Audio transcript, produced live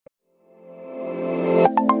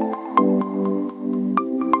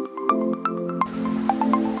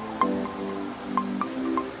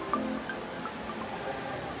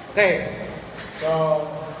Okay. So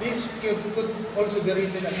this could also be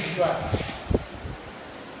written as this one.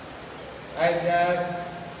 I just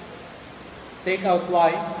take out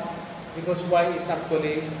y because y is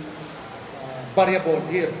actually variable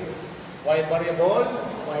here. Y variable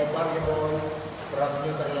from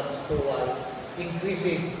neutral axis to y,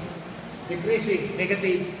 increasing, decreasing,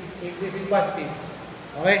 negative, increasing, positive.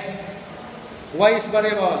 Okay? Y is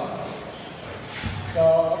variable.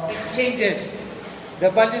 So it changes. The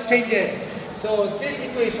value changes. So this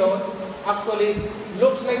equation actually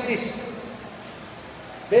looks like this.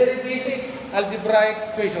 Very basic algebraic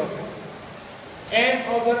equation. M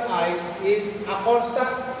over I is a constant.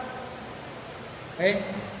 Okay?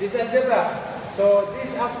 This algebra. So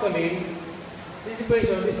this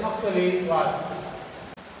equation is actually what?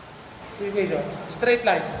 Equation. Straight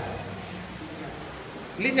line.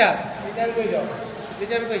 Linear equation.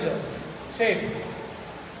 Same.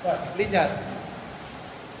 What? Linear.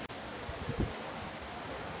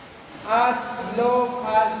 As long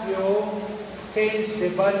as you change the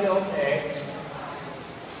value of x,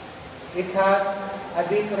 it has a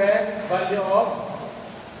different value of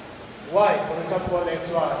y. For example,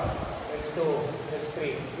 x1, x2,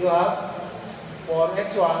 x3. You have for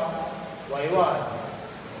x1, y1,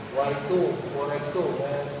 y2, for x2,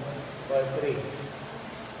 and y3.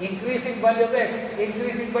 Increasing value of x,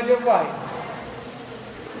 increasing value of y.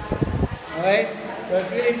 Okay? So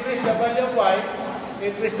if you increase the value of y,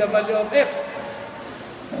 increase the value of f.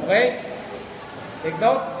 Okay? Take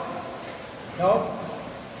note. Note.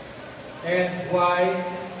 And y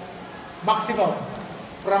maximum.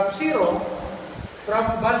 From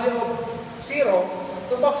value of 0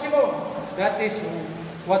 to maximum. That is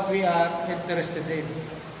what we are interested in.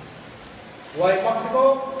 Y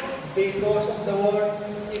maximum because of the word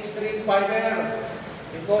extreme fiber.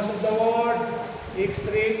 Because of the word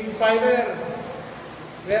extreme fiber.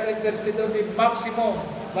 We are interested in the maximum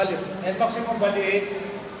value. And maximum value is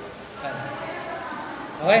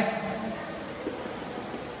okay?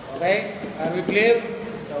 Okay? Are we clear?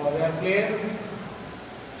 So we are clear.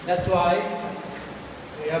 That's why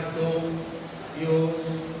we have to use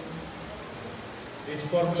this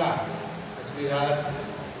formula as we had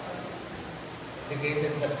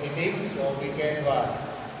indicated last meeting. So we can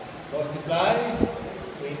multiply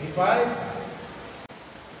 25.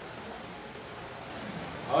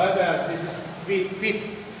 However, this is feet.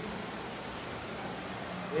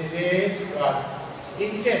 This is what?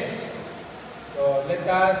 Inches. So let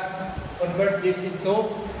us convert this into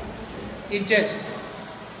inches.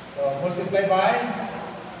 So multiply by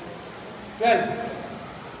 12.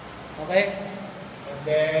 Okay? And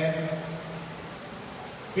then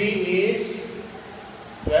B is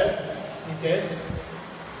 12 inches.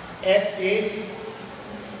 X is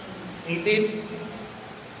 18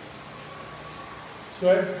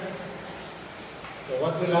 squared. So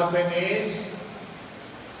what will happen is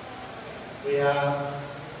we have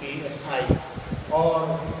PSI,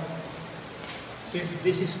 or since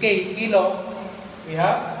this is K, kilo, we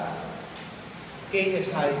have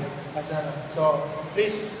KSI. So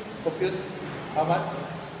please compute how much?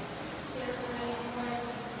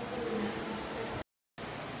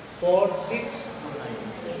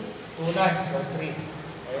 4629, so 3.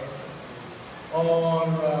 Okay. Or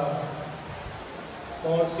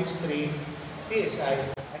 463 PSI.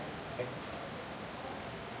 Okay.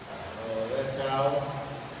 So that's how.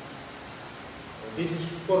 This is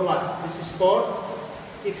for what? This is for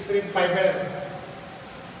extreme fiber.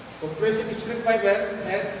 Compressive extreme fiber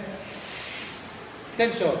and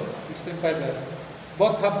tension extreme fiber.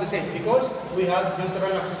 Both have the same because we have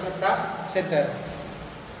neutral axis at the center.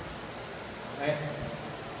 Okay.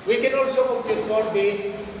 We can also compute for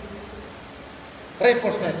the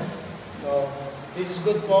reinforcement. So this is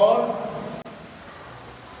good for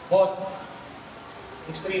both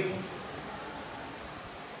extreme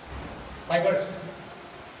fibers.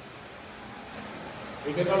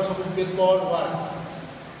 We can also compute for what?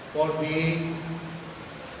 For the,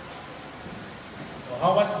 so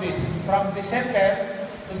how much this? From the center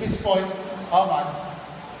to this point, how much?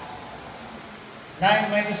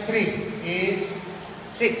 9 minus 3 is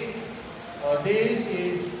 6. So this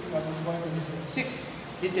is from this point to this point, 6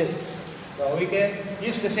 inches. So we can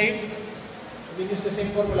use the same. We can use the same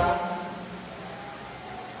formula.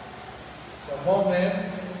 So moment.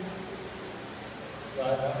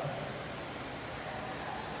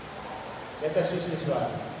 Let us use this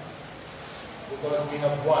one because we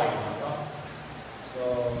have y. No? So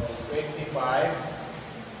 25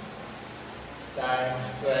 times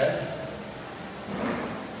 12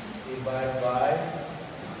 divided by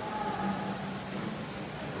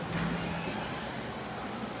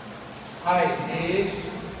height is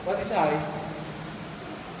What is I?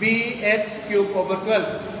 Bh cubed over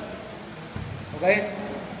 12. Okay?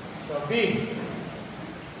 So B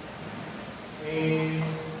is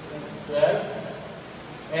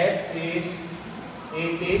 12. X is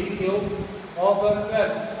 18 cubed over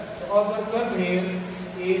 12. So over 12 here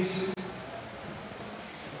is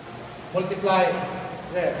multiply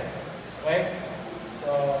there. Right?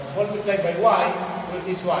 So multiply by y,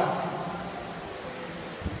 which is what?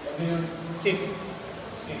 6. 6.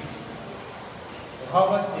 So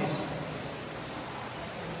how much is?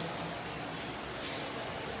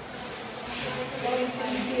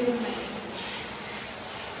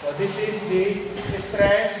 So this is the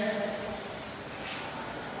stress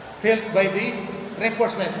felt by the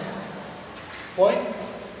reinforcement. Point?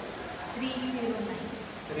 309.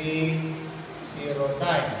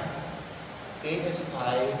 309.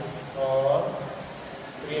 KSI or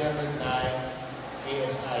 309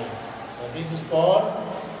 KSI. So this is for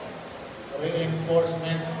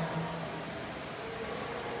reinforcement.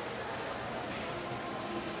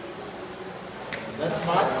 That's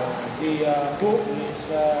much. The book is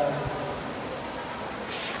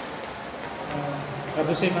Have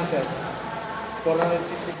the same answer.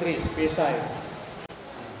 463 PSI.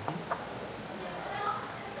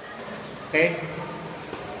 Okay?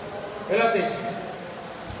 Relatives.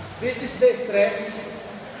 This is the stress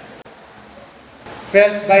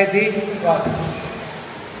felt by the what?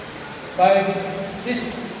 By this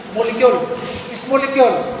molecule. This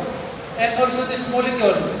molecule. And also this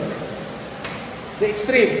molecule. The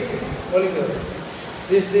extreme molecule.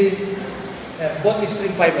 This is the both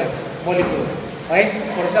extreme fiber molecule. Right?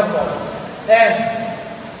 For example. And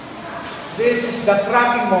this is the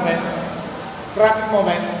cracking moment. Cracking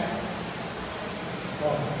moment.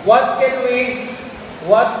 What can we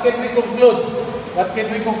conclude? What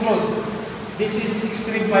can we conclude? This is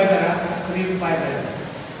extreme fiber, extreme fiber.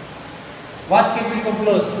 What can we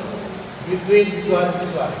conclude between this one and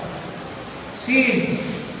this one? Since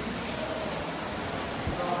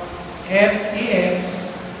MEF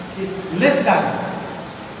is less than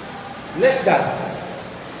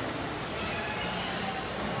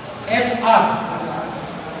MR.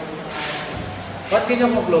 What can you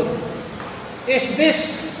conclude? Is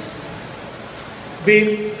this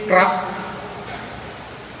being cracked?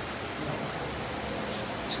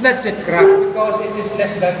 It's not yet cracked because it is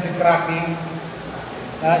less than the cracking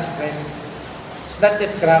stress. It's not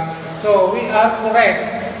yet cracked. So we are correct.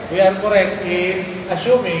 We are correct in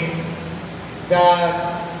assuming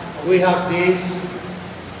that we have this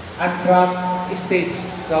uncracked stage.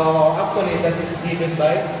 So actually that is given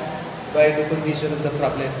by the condition of the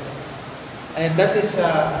problem. And that is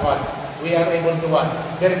what we are able to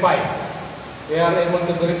verify. We are able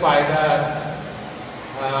to verify that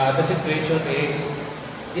the situation is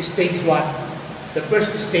stage 1. The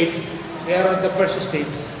first stage. We are on the first stage.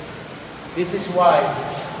 This is why.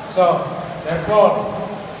 So, therefore,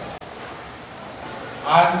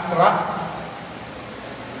 uncracked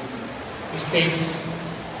stage.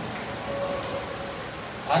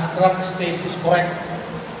 Uncracked stage is correct.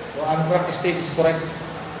 So, uncracked stage is correct.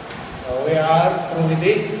 So, we are through with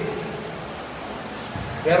it.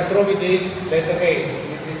 We are through with the letter A.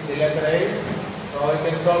 This is the letter A. So we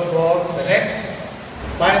can solve for the next.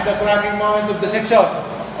 Find the cracking moment of the section.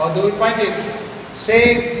 How do we find it?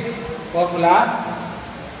 Same formula.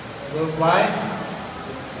 We will find.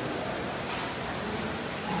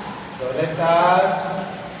 So let us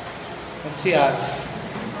MCR.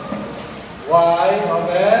 Y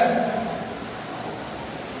over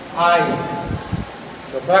I.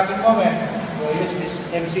 So cracking moment. We use this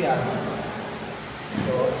MCR.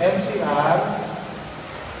 So MCR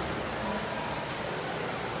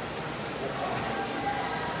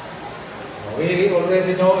we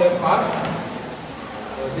already know FR.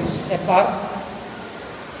 So this is FR.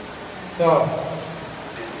 So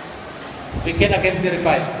we can again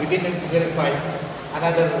verify. We can verify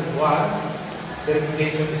another one.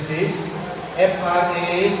 Verification is this. FR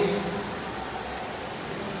is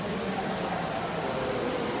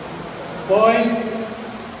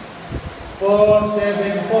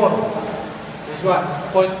 0.474. This one,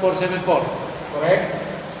 0.474. Correct?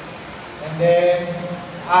 And then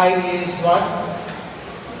I is what?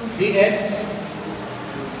 BX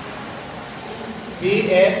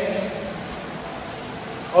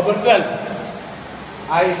over 12.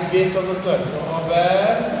 I is BX over 12. So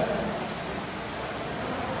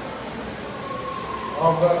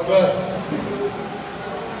over 12.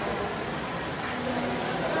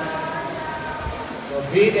 So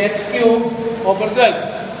BX cubed over 12.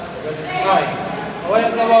 That is I.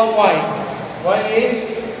 What about Y? Y is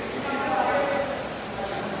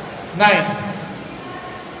 9.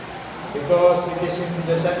 because it is in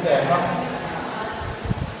the center, no?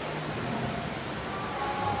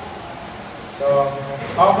 So,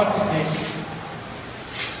 how much is this?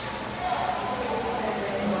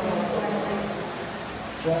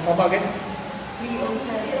 Kung kumagin?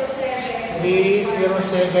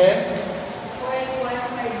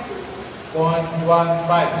 307.152. So, wala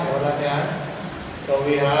na yan. So,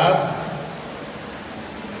 we have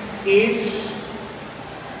each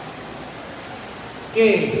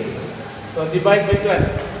K. So, divide by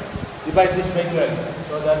 12. Divide this by 12.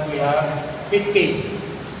 So that we have 50.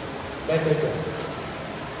 Divide by 12.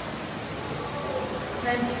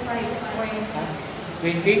 25.6.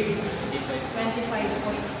 20?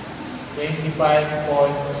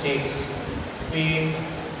 25.6 K,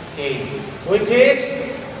 which is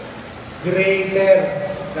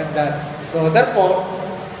greater than that. So therefore,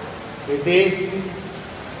 it is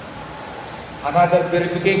another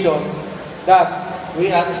verification that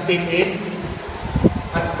we are still in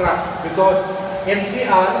untracked, because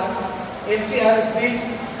MCR is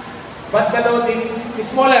this, but the load is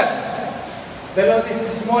smaller. The load is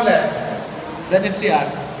smaller than MCR.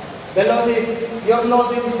 The load is, your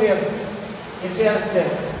loading is here. MCR is there.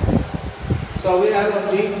 So we are on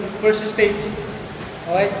the first stage.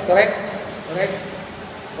 Alright, correct? Correct?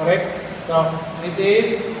 Correct? So this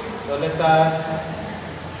is, so let us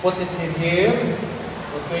put it in here.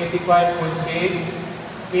 So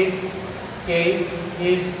 25.6 K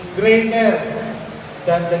is greater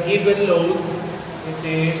than the given load, which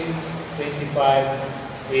is 25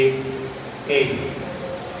 K.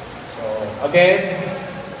 So again,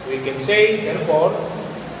 we can say, therefore,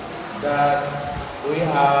 that we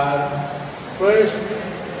are first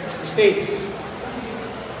stage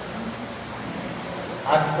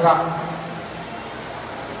untracked.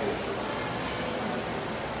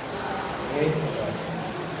 Okay.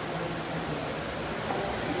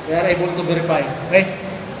 We are able to verify. Okay.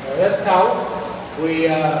 That's how we.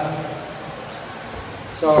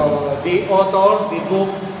 So the author, the book,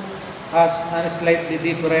 has a slightly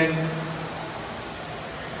different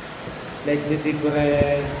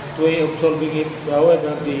way of solving it.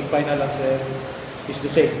 However, the final answer is the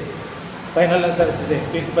same. Final answer is the same,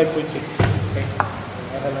 25.6. Okay.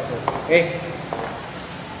 Final answer. Okay.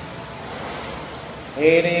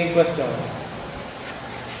 Any question?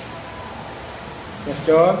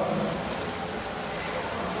 Question?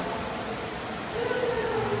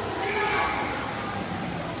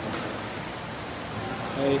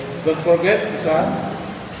 Okay. Don't forget this one.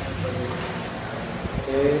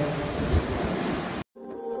 Okay.